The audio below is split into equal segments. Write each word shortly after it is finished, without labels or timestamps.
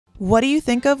What do you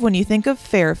think of when you think of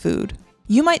fair food?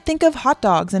 You might think of hot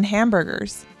dogs and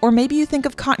hamburgers, or maybe you think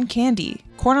of cotton candy,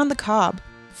 corn on the cob,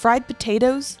 fried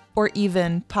potatoes, or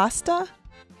even pasta?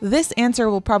 This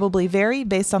answer will probably vary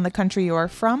based on the country you are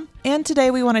from, and today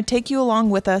we want to take you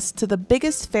along with us to the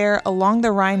biggest fair along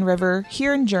the Rhine River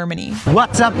here in Germany.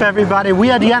 What's up everybody, we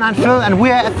are Diana and Phil and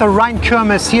we are at the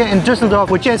Rheinkirmes here in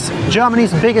Düsseldorf, which is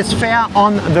Germany's biggest fair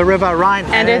on the River Rhine.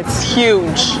 And it's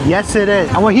huge. Yes it is.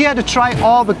 And we're here to try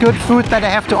all the good food that they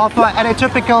have to offer at a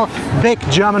typical big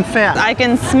German fair. I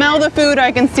can smell the food,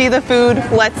 I can see the food,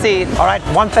 let's eat. Alright,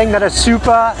 one thing that is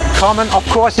super common of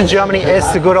course in Germany is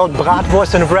the good old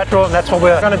bratwurst and bread roll, and that's what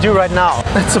we're gonna do right now.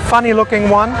 It's a funny looking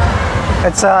one.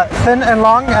 It's thin and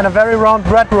long and a very round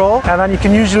bread roll, and then you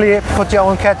can usually put your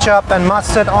own ketchup and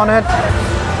mustard on it.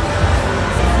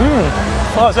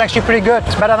 Oh, it's actually pretty good.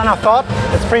 It's better than I thought.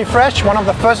 It's pretty fresh. One of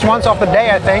the first ones of the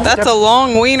day, I think. That's a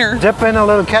long wiener. Dip in a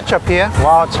little ketchup here.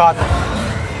 Wow, it's hot.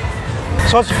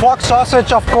 So it's pork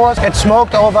sausage, of course. It's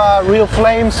smoked over real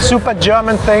flames. Super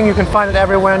German thing. You can find it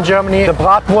everywhere in Germany. The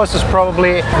bratwurst is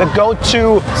probably the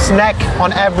go-to snack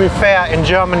on every fair in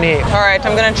Germany. All right,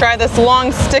 I'm gonna try this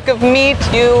long stick of meat.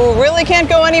 You really can't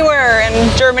go anywhere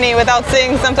in Germany without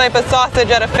seeing some type of sausage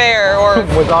at a fair or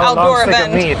without outdoor a long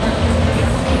event. stick of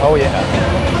meat. Oh yeah.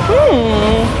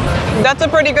 That's a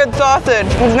pretty good sausage.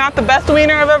 It's not the best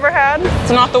wiener I've ever had. It's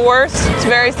not the worst. It's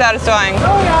very satisfying.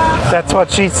 Oh yeah. That's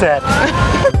what she said.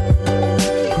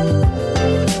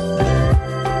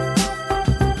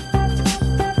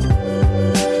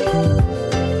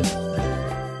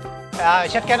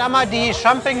 Ich hätte gerne einmal die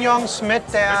Champignons mit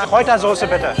der Kräutersoße,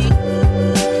 bitte.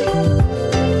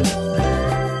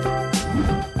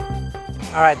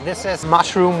 Alright, this is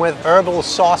mushroom with herbal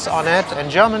sauce on it. In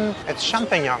German, it's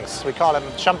champignons. We call them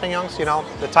champignons, you know,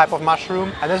 the type of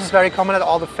mushroom. And this is very common at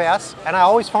all the fairs. And I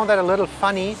always found that a little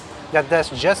funny that there's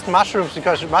just mushrooms,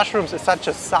 because mushrooms is such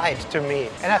a sight to me.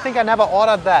 And I think I never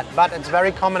ordered that, but it's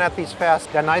very common at these fairs.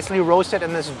 They're nicely roasted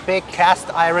in this big cast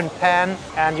iron pan,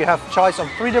 and you have choice of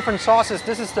 3 different sauces.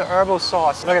 This is the herbal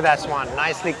sauce. Look at that one,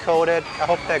 nicely coated. I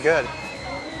hope they're good.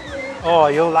 Oh,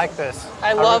 you'll like this.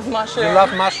 I love mushrooms. You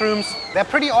love mushrooms? They're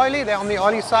pretty oily, they're on the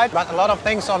oily side, but a lot of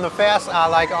things on the fairs are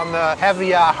like on the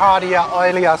heavier, hardier,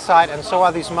 oilier side, and so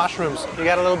are these mushrooms. You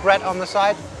get a little bread on the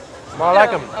side. Well, I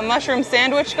like them. A mushroom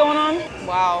sandwich going on?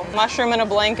 Wow, mushroom in a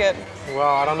blanket.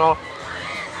 Well, I don't know.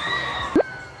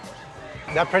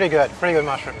 They're pretty good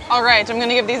mushrooms. All right, I'm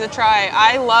gonna give these a try.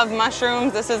 I love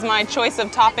mushrooms. This is my choice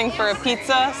of topping for a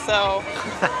pizza, so.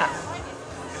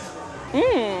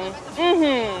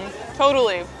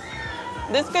 Totally.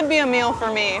 This could be a meal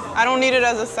for me. I don't need it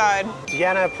as a side.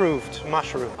 Diana approved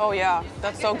mushroom. Oh yeah,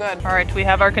 that's so good. All right, we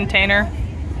have our container.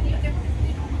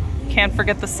 Can't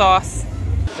forget the sauce.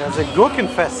 There's a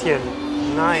Gurkenfässchen.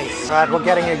 Nice. All right, we're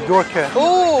getting a Gurke.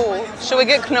 Ooh, should we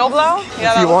get Knoblauch?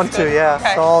 Yeah, if you want to, yeah.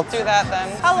 Okay, Salt. do that then.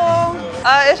 Hallo.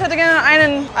 Ich hätte gerne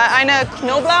eine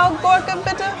Knoblauchgurke,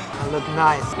 bitte. They look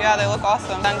nice. Yeah, they look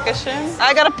awesome. Dankeschön.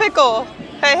 I got a pickle.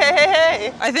 Hey, hey, hey,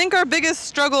 hey. I think our biggest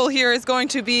struggle here is going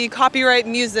to be copyright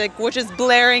music, which is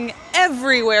blaring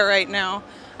everywhere right now.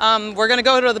 We're gonna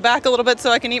go to the back a little bit so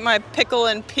I can eat my pickle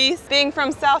in peace. Being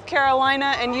from South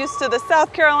Carolina and used to the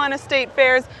South Carolina State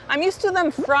Fairs, I'm used to them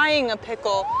frying a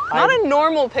pickle, not a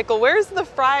normal pickle. Where's the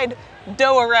fried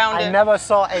dough around it? I never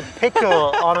saw a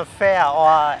pickle on a fair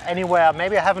or anywhere.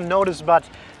 Maybe I haven't noticed, but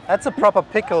that's a proper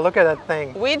pickle. Look at that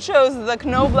thing. We chose the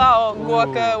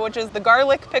Knoblauchgurke, which is the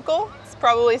garlic pickle. It's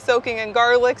probably soaking in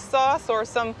garlic sauce or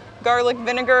some garlic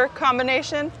vinegar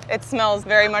combination. It smells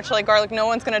very much like garlic. No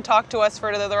one's gonna talk to us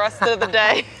for the rest of the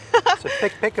day. It's a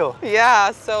thick pickle.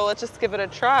 Yeah, so let's just give it a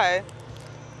try.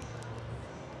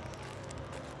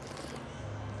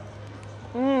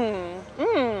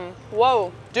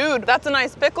 Whoa, dude, that's a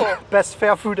nice pickle. Best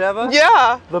fair food ever?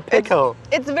 Yeah. The pickle.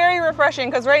 It's very refreshing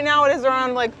because right now it is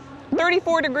around like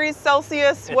 34 degrees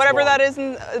Celsius, whatever warm. that is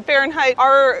in Fahrenheit.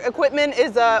 Our equipment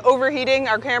is overheating,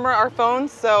 our camera, our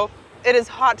phones, so it is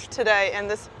hot today, and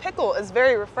this pickle is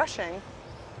very refreshing.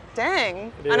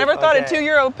 Dang, I never thought a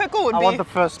 €2 pickle would be I want the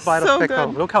first bite so of pickle.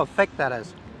 good. Look how thick that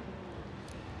is.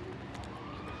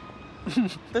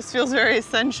 This feels very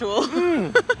sensual,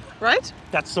 right?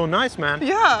 That's so nice, man.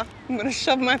 Yeah, I'm gonna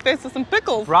shove my face with some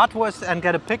pickles. Bratwurst and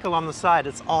get a pickle on the side.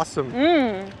 It's awesome.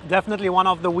 Definitely one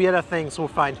of the weirder things we'll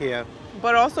find here.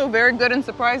 But also very good and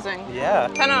surprising. Yeah.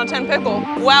 10 out of 10 pickle.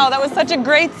 Wow, that was such a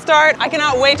great start. I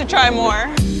cannot wait to try more.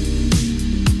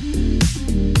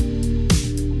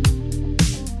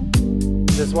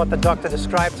 This is what the doctor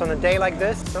describes on a day like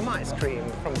this. Some ice cream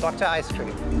from Dr. Ice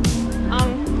Cream.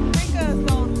 Drink a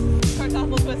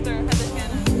Kartoffel Twister, hätte ich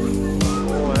gerne.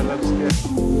 Oh, that looks good.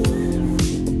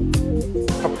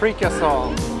 paprika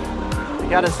sauce. You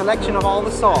got a selection of all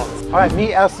the sauce. All right,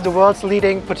 me as the world's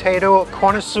leading potato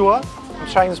connoisseur, I'm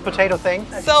trying this potato thing.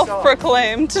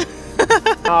 Self-proclaimed.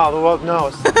 Oh, the world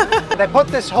knows. They put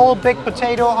this whole big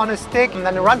potato on a stick and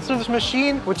then it runs through this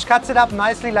machine, which cuts it up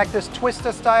nicely like this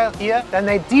twister style here. Then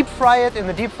they deep fry it in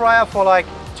the deep fryer for like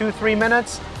 2-3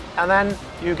 minutes. And then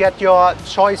you get your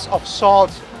choice of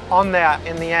salt on there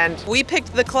in the end. We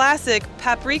picked the classic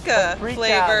paprika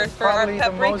flavor for our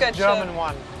paprika the most chip. German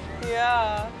one.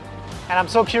 Yeah. And I'm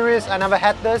so curious, I never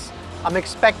had this. I'm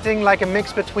expecting like a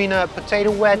mix between a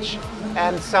potato wedge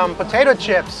and some potato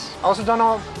chips. I also don't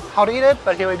know how to eat it,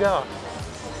 but here we go.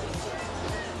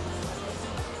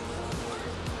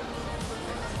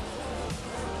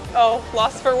 Oh,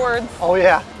 lost for words. Oh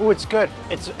yeah, ooh, it's good.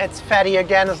 It's fatty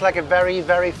again. It's like a very,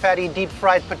 very fatty deep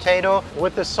fried potato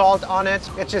with the salt on it.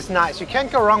 It's just nice. You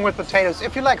can't go wrong with potatoes.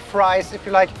 If you like fries, if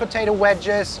you like potato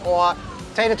wedges or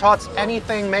potato tots,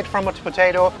 anything made from a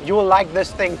potato, you will like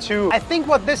this thing too. I think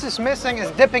what this is missing is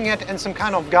dipping it in some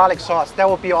kind of garlic sauce. That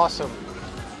would be awesome.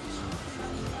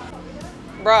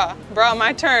 Bruh,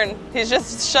 my turn. He's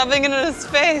just shoving it in his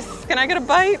face. Can I get a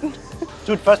bite?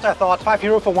 Dude, first I thought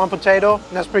 €5 for one potato,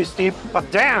 and that's pretty steep,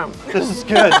 but damn, this is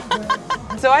good.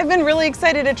 So I've been really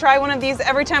excited to try one of these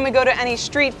every time we go to any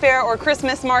street fair or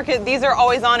Christmas market. These are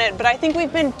always on it, but I think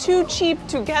we've been too cheap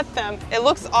to get them. It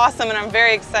looks awesome and I'm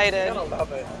very excited. I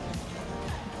love it.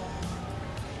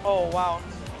 Oh, wow.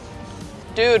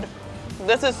 Dude,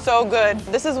 this is so good.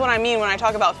 This is what I mean when I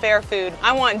talk about fair food.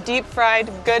 I want deep fried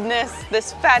goodness,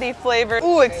 this fatty flavor.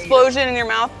 Ooh, explosion in your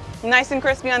mouth. Nice and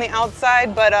crispy on the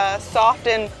outside, but soft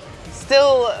and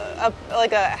still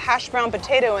like a hash brown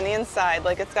potato in the inside.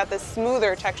 Like it's got this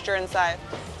smoother texture inside.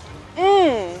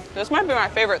 This might be my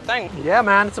favorite thing. Yeah,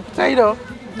 man, it's a potato.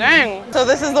 Dang. So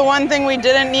this is the one thing we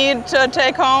didn't need to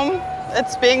take home.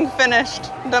 It's being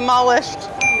finished, demolished.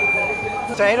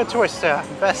 Potato twister,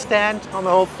 best stand on the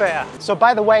whole fair. So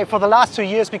by the way, for the last 2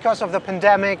 years, because of the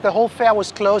pandemic, the whole fair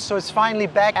was closed, so it's finally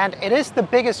back. And it is the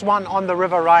biggest one on the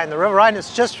River Rhine. The River Rhine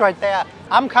is just right there.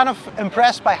 I'm kind of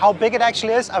impressed by how big it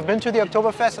actually is. I've been to the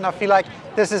Oktoberfest and I feel like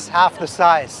this is half the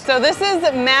size. So this is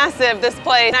massive, this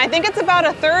place. And I think it's about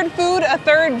a third food, a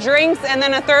third drinks, and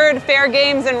then a third fair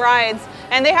games and rides.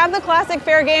 And they have the classic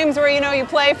fair games where, you know, you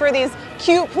play for these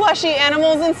cute plushy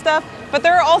animals and stuff, but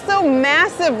there are also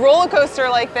massive roller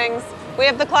coaster-like things. We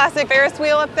have the classic Ferris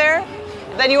wheel up there.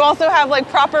 Then you also have like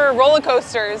proper roller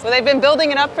coasters. They've been building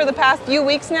it up for the past few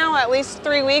weeks now, at least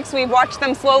 3 weeks. We've watched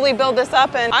them slowly build this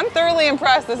up and I'm thoroughly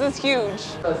impressed. This is huge.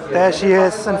 There she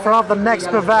is in front of the next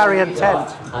Bavarian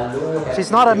tent. She's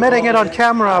not admitting it on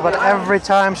camera, but every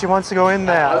time she wants to go in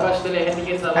there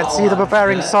and see the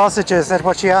Bavarian sausages, that's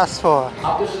what she asked for.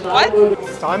 What?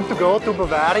 It's time to go to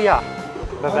Bavaria.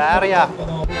 Bavaria.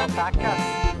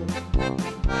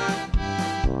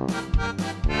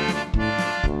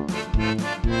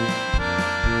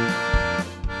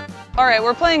 All right,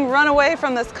 we're playing Runaway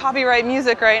from this copyright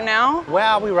music right now. Where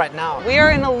are we right now? We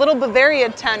are in a little Bavaria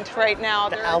tent right now.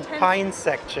 The Alpine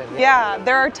section. Yeah,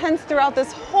 there are tents throughout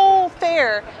this whole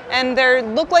fair, and they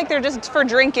look like they're just for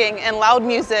drinking and loud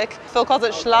music. Phil calls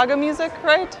it Schlager music,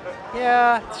 right?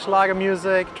 Yeah, Schlager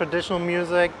music, traditional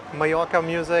music, Mallorca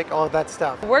music, all that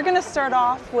stuff. We're gonna start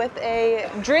off with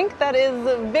a drink that is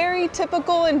very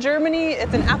typical in Germany.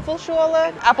 It's an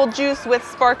Apfelschorle, apple juice with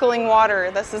sparkling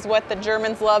water. This is what the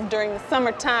Germans love during the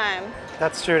summertime.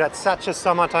 That's true, that's such a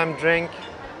summertime drink.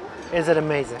 Is it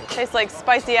amazing? Tastes like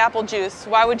spicy apple juice.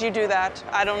 Why would you do that?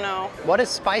 I don't know. What is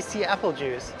spicy apple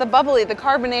juice? The bubbly, the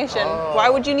carbonation. Oh. Why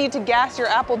would you need to gas your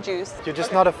apple juice? You're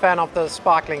just not a fan of the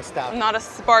sparkling stuff. I'm not a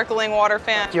sparkling water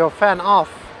fan. You're a fan of?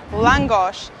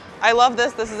 Langosch. I love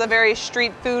this. This is a very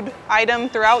street food item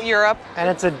throughout Europe. And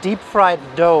it's a deep fried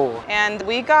dough. And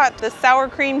we got the sour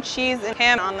cream cheese and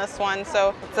ham on this one.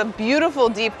 So it's a beautiful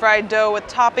deep fried dough with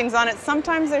toppings on it.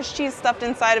 Sometimes there's cheese stuffed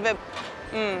inside of it.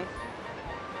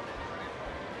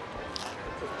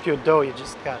 Pure dough you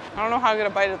just got. I don't know how to get a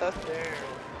bite of this.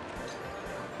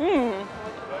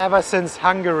 Ever since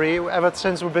Hungary, ever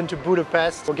since we've been to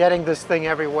Budapest, we're getting this thing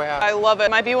everywhere. I love it.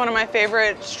 It might be one of my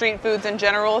favorite street foods in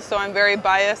general, so I'm very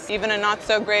biased. Even a not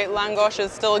so great langosch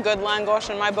is still a good langosch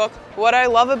in my book. What I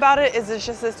love about it is it's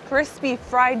just this crispy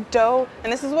fried dough.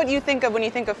 And this is what you think of when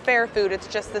you think of fair food. It's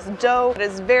just this dough that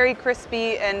is very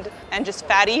crispy and just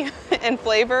fatty in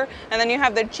flavor. And then you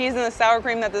have the cheese and the sour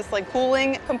cream that this like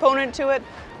cooling component to it.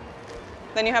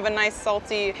 Then you have a nice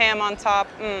salty ham on top.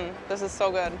 This is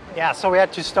so good. Yeah, so we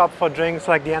had to stop for drinks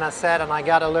like Diana said, and I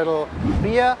got a little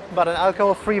beer, but an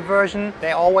alcohol-free version.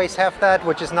 They always have that,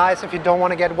 which is nice if you don't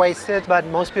want to get wasted, but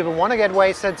most people want to get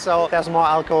wasted, so there's more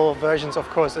alcohol versions, of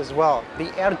course, as well. The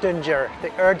Erdinger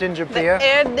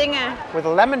beer with a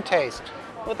lemon taste.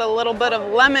 With a little bit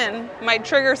of lemon. Might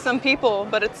trigger some people,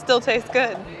 but it still tastes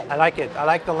good. I like it. I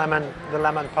like the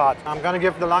lemon part. I'm gonna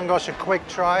give the langosh a quick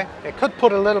try. I could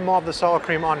put a little more of the sour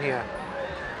cream on here.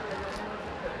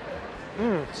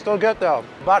 Still good though.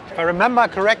 But if I remember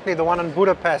correctly, the one in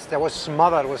Budapest, that was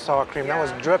smothered with sour cream. That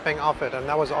was dripping off it, and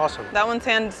that was awesome. That one's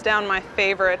hands down my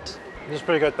favorite. This is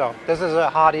pretty good though. This is a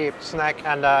hearty snack,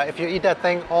 and if you eat that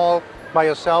thing all by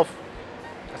yourself,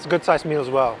 it's a good sized meal as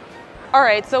well. All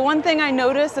right, so one thing I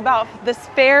notice about this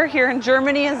fair here in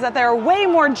Germany is that there are way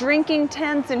more drinking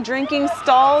tents and drinking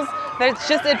stalls. It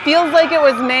feels like it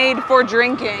was made for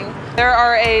drinking. There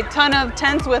are a ton of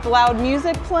tents with loud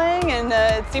music playing, and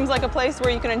it seems like a place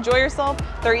where you can enjoy yourself.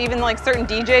 There are even like certain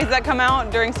DJs that come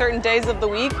out during certain days of the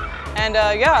week. And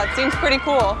yeah, it seems pretty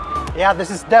cool. Yeah, this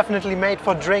is definitely made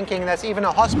for drinking. There's even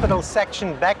a hospital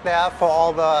section back there for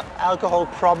all the alcohol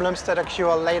problems that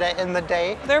occur later in the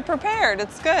day. They're prepared,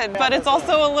 it's good, but it's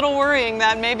also a little worrying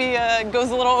that maybe it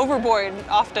goes a little overboard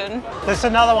often. This is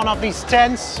another one of these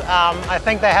tents. I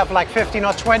think they have like 15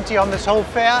 or 20 on this whole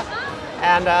fair.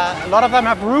 And a lot of them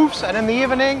have roofs, and in the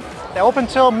evening they're open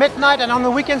till midnight, and on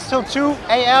the weekends till 2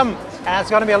 a.m. And it's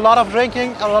gonna be a lot of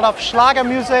drinking, a lot of Schlager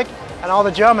music, and all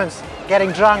the Germans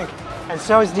getting drunk. And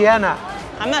so is Diana.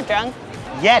 I'm not drunk.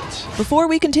 Yet. Before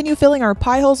we continue filling our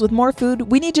pie holes with more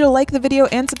food, we need you to like the video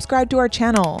and subscribe to our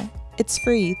channel. It's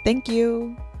free, thank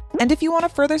you. And if you want to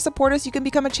further support us, you can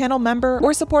become a channel member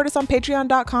or support us on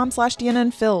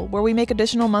patreon.com/DeannaandPhil, where we make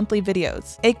additional monthly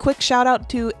videos. A quick shout out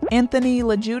to Anthony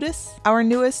LaJudas, our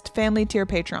newest family tier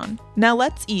patron. Now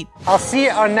let's eat. I'll see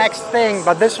our next thing,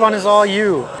 but this one is all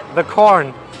you. The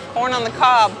corn. Corn on the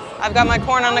cob. I've got my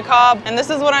corn on the cob, and this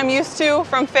is what I'm used to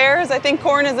from fairs. I think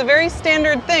corn is a very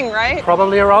standard thing, right?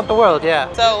 Probably around the world,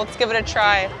 yeah. So let's give it a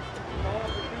try.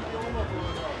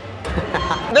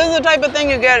 This is the type of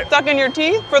thing you get stuck in your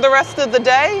teeth for the rest of the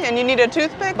day, and you need a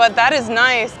toothpick, but that is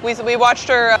nice. We watched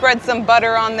her spread some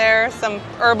butter on there, some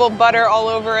herbal butter all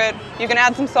over it. You can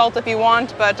add some salt if you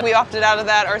want, but we opted out of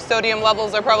that. Our sodium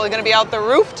levels are probably gonna be out the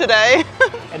roof today.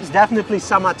 It's definitely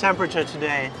summer temperature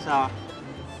today, so.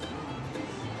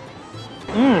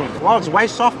 Well, it's way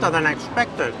softer than I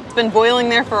expected. It's been boiling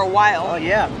there for a while. Oh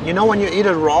yeah. You know, when you eat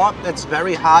it raw, it's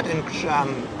very hard and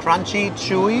crunchy,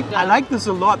 chewy. I like this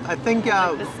a lot. I think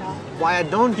why I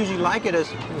don't usually like it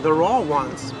is the raw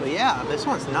ones. But yeah, this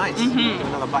one's nice.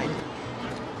 Another bite.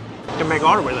 You can make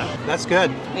order with it. That's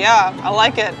good. Yeah, I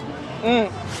like it.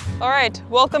 All right,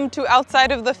 welcome to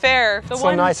outside of the fair.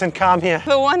 So nice and calm here.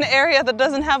 The one area that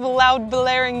doesn't have loud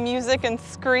blaring music and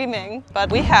screaming.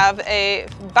 But we have a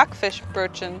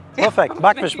Backfischbrötchen. Perfect,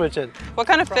 Backfischbrötchen. What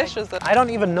kind of fish is it? I don't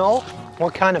even know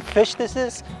what kind of fish this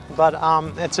is, but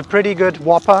it's a pretty good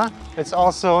Whopper. It's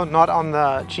also not on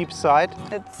the cheap side.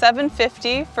 It's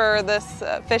 $7.50 for this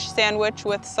fish sandwich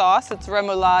with sauce. It's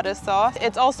remoulade sauce.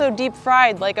 It's also deep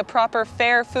fried like a proper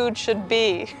fair food should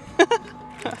be.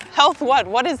 Health what?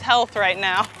 What is health right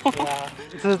now? Yeah.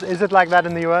 Is it like that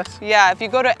in the US? Yeah, if you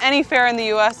go to any fair in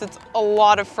the US, it's a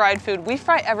lot of fried food. We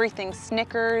fry everything,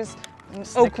 Snickers,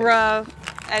 okra,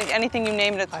 anything you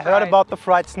name it, it's fried. I heard about the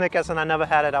fried Snickers and I never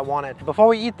had it, I want it. Before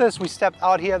we eat this, we stepped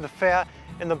out here at the fair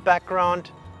in the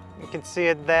background. You can see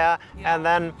it there. Yeah. And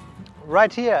then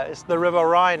right here is the River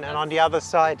Rhine, and on the other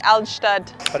side,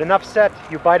 Altstadt. But enough said,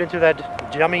 you bite into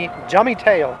that jummy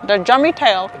tail. The jummy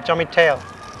tail. The jummy tail.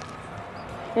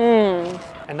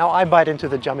 And now I bite into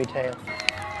the jummy tail.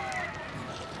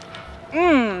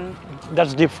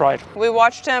 That's deep fried. We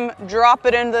watched him drop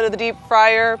it into the deep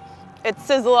fryer. It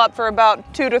sizzle up for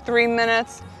about 2 to 3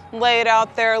 minutes. Lay it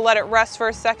out there, let it rest for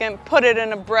a second, put it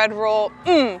in a bread roll.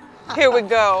 Here we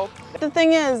go. The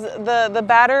thing is, the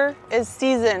batter is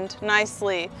seasoned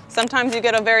nicely. Sometimes you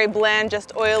get a very bland,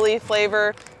 just oily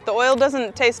flavor. The oil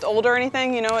doesn't taste old or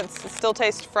anything, you know, it still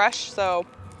tastes fresh, so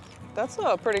that's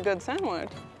a pretty good sandwich.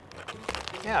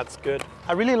 Yeah, it's good.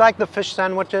 I really like the fish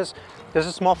sandwiches. This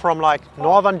is more from like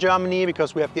northern Germany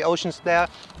because we have the oceans there.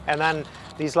 And then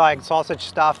these like sausage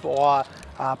stuff or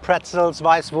pretzels,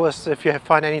 Weißwurst, if you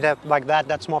find any like that,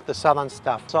 that's more of the southern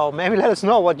stuff. So maybe let us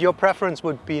know what your preference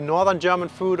would be, northern German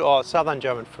food or southern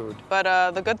German food.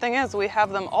 But the good thing is we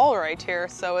have them all right here.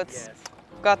 So it's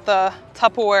got the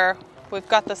Tupperware. We've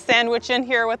got the sandwich in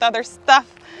here with other stuff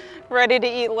ready to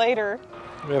eat later.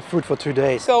 We have food for 2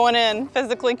 days. Going in,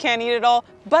 physically can't eat it all,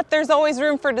 but there's always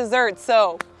room for dessert,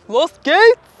 so los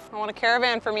geht's! I want a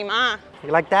caravan for me ma. You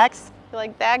like dags? You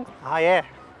like that? Ah, yeah.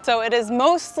 So it is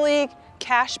mostly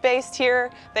cash-based here.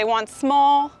 They want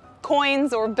small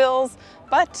coins or bills,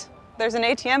 but there's an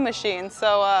ATM machine.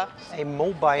 So A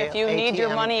mobile if you need your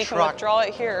ATM money, you can truck. withdraw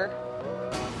it here.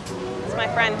 It's my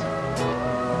friend.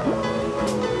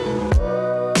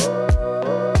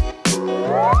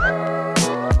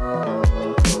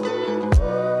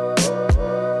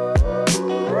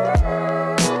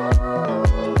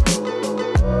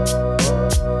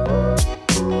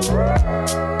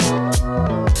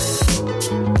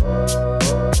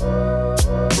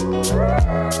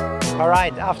 All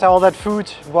right, after all that food,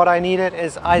 what I needed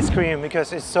is ice cream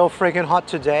because it's so freaking hot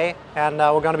today and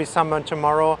we're gonna be sunburned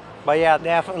tomorrow. But yeah, they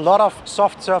have a lot of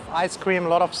soft serve ice cream, a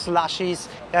lot of slushies,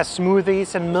 there's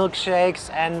smoothies and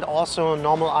milkshakes and also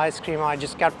normal ice cream. I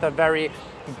just got the very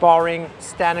boring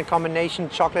standard combination,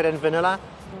 chocolate and vanilla.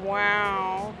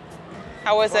 Wow.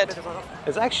 How was it?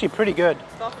 It's actually pretty good.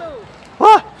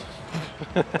 Ah!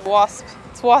 Wasp.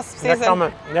 It's wasp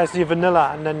season. There's the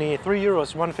vanilla and then the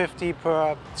 €3, 150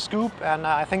 per scoop, and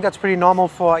I think that's pretty normal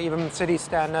for even city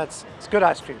standards. It's good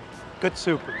ice cream, good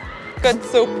soup. Good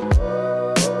soup.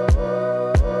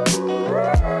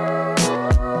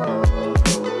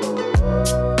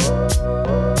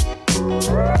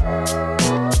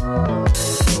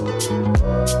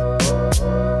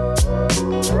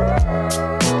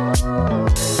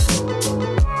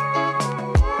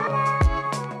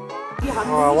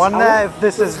 Oh, I wonder if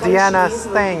this is DEANA'S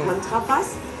thing.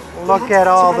 Look at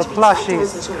all the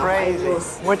plushies, it's crazy.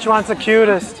 Which one's the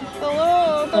cutest?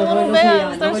 The little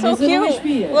bears, they're so cute.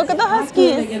 Look at the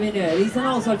huskies.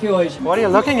 What are you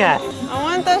looking at? I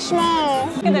want the small.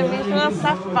 Look at him, he's little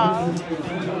saffron.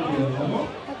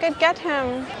 I could get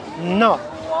him. No,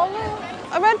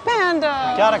 A red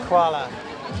panda. got a koala.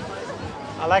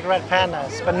 I like red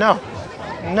pandas, but no,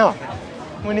 no.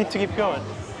 We need to keep going.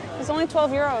 He's only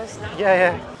 €12.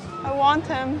 Yeah. I want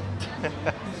him.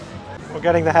 We're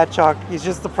getting the hedgehog. He's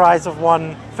just the price of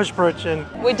one fish bridge.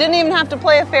 We didn't even have to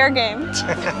play a fair game.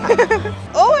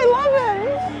 Oh, I love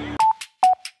him.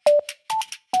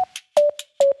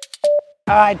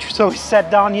 All right, so we sat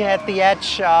down here at the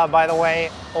edge, by the way,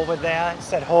 over there.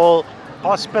 It's that whole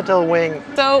hospital wing.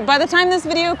 So by the time this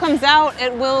video comes out,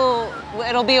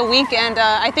 it'll be a week, and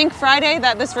I think Friday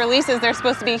that this releases, there's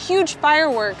supposed to be huge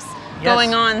fireworks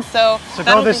going on. So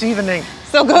go this evening.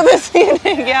 So go this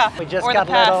evening, yeah. We just or got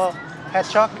the past. little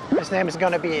hedgehog. His name is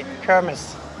gonna be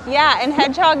Kermes. Yeah, and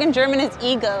hedgehog in German is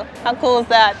eagle. How cool is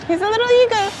that? He's a little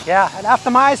eagle. Yeah, and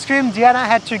after my ice cream, Diana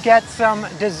had to get some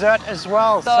dessert as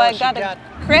well. So I got a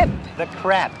crepe. The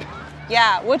crepe.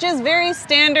 Yeah, which is very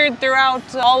standard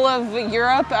throughout all of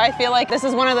Europe. I feel like this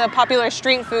is one of the popular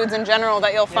street foods in general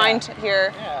that you'll find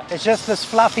here. Yeah. It's just this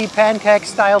fluffy pancake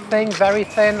style thing, very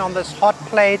thin on this hot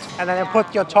plate, and then you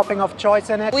put your topping of choice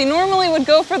in it. We normally would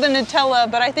go for the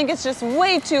Nutella, but I think it's just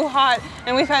way too hot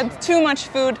and we've had too much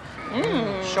food.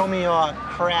 Show me your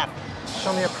crepe.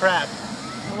 Show me your crepe.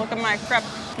 Look at my crepe.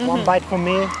 One bite for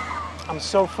me. I'm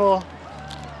so full.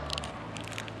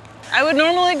 I would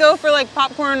normally go for like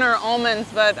popcorn or almonds,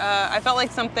 but I felt like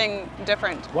something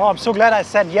different. Wow, I'm so glad I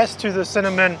said yes to the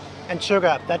cinnamon and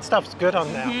sugar. That stuff's good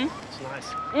on there. It's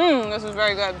nice. This is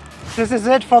very good. This is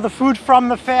it for the food from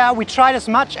the fair. We tried as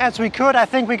much as we could. I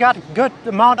think we got a good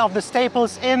amount of the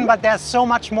staples in, but there's so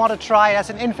much more to try. There's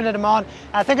an infinite amount.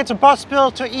 I think it's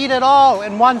impossible to eat it all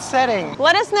in one setting.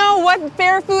 Let us know what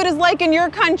fair food is like in your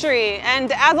country.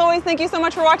 And as always, thank you so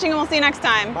much for watching and we'll see you next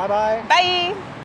time. Bye-bye. Bye.